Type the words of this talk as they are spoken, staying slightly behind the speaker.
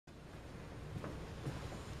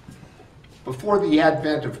Before the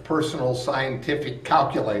advent of personal scientific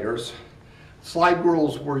calculators, slide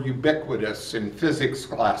rules were ubiquitous in physics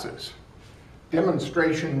classes.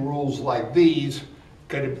 Demonstration rules like these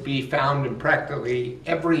could be found in practically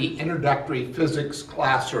every introductory physics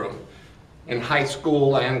classroom in high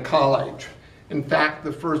school and college. In fact,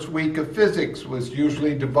 the first week of physics was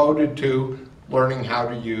usually devoted to learning how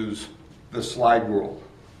to use the slide rule.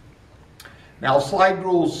 Now, slide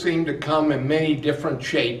rules seem to come in many different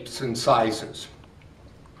shapes and sizes.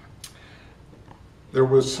 There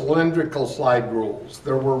were cylindrical slide rules,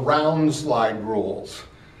 there were round slide rules,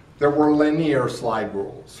 there were linear slide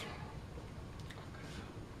rules.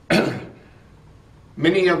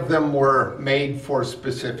 Many of them were made for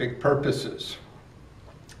specific purposes.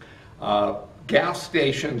 Gas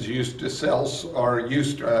stations used to sell or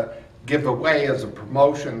used to give away as a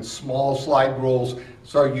promotion small slide rules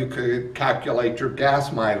so you could calculate your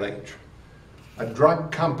gas mileage. A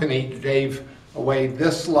drug company gave away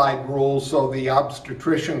this slide rule so the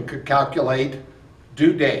obstetrician could calculate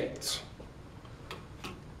due dates.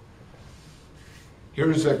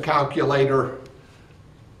 Here's a calculator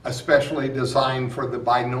especially designed for the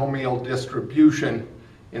binomial distribution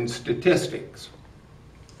in statistics.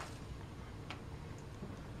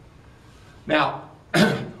 Now,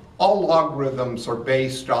 all logarithms are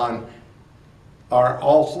based on,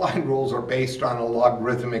 all slide rules are based on a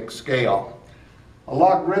logarithmic scale.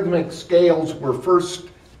 Logarithmic scales were first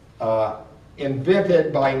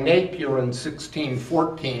invented by Napier in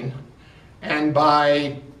 1614, and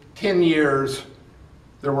by 10 years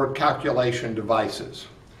there were calculation devices.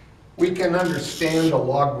 We can understand a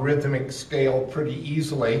logarithmic scale pretty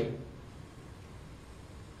easily.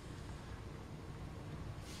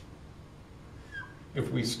 If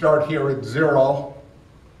we start here at 0,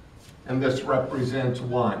 and this represents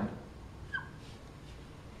 1.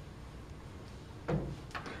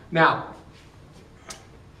 Now,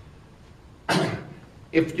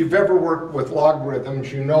 if you've ever worked with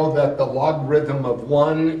logarithms, you know that the logarithm of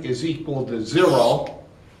 1 is equal to 0.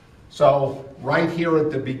 So right here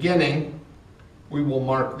at the beginning, we will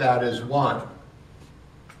mark that as 1.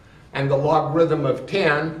 And the logarithm of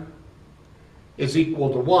 10 is equal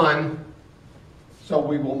to 1. So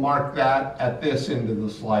we will mark that at this end of the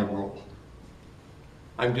slide rule.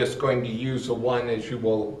 I'm just going to use a 1 as you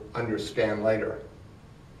will understand later.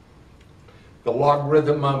 The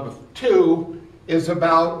logarithm of 2 is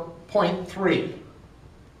about 0.3.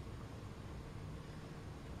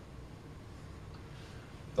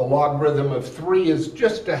 The logarithm of 3 is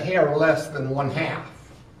just a hair less than 1/2.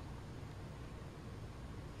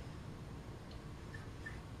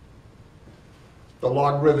 The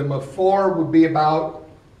logarithm of 4 would be about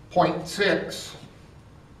 0.6,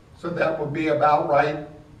 so that would be about right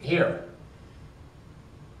here.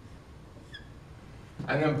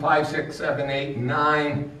 And then 5, 6, 7, 8,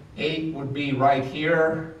 9. 8 would be right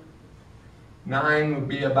here. 9 would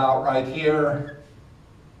be about right here.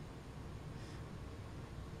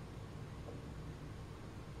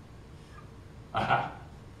 Aha.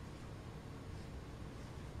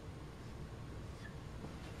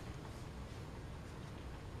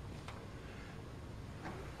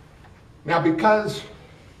 Now, because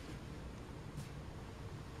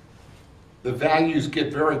the values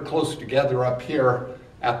get very close together up here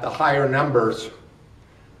at the higher numbers,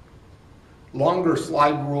 longer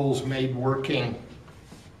slide rules made working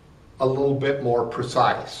a little bit more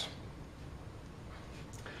precise.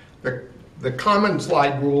 The common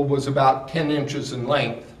slide rule was about 10 inches in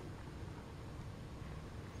length,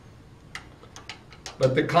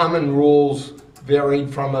 but the common rules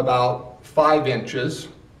varied from about 5 inches,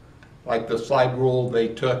 like the slide rule they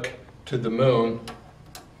took to the moon,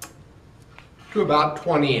 to about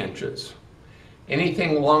 20 inches.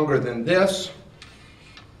 Anything longer than this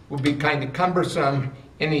would be kind of cumbersome.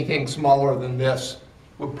 Anything smaller than this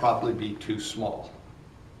would probably be too small.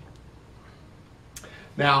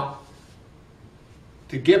 Now,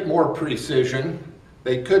 to get more precision,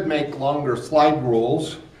 they could make longer slide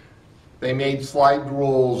rules. They made slide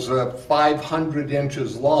rules 500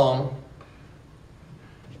 inches long,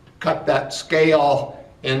 cut that scale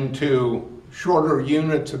into shorter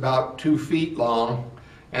units about 2 feet long,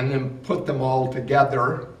 and then put them all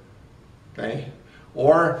together, okay?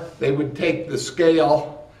 Or they would take the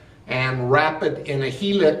scale and wrap it in a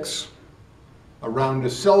helix around a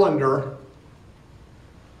cylinder,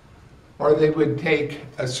 or they would take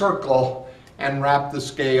a circle and wrap the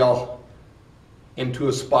scale into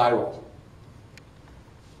a spiral.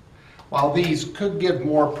 While these could give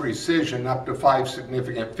more precision, up to 5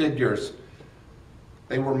 significant figures,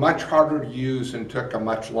 they were much harder to use and took a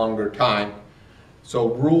much longer time.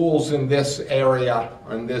 So rules in this area,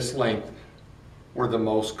 in this length, were the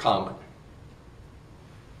most common.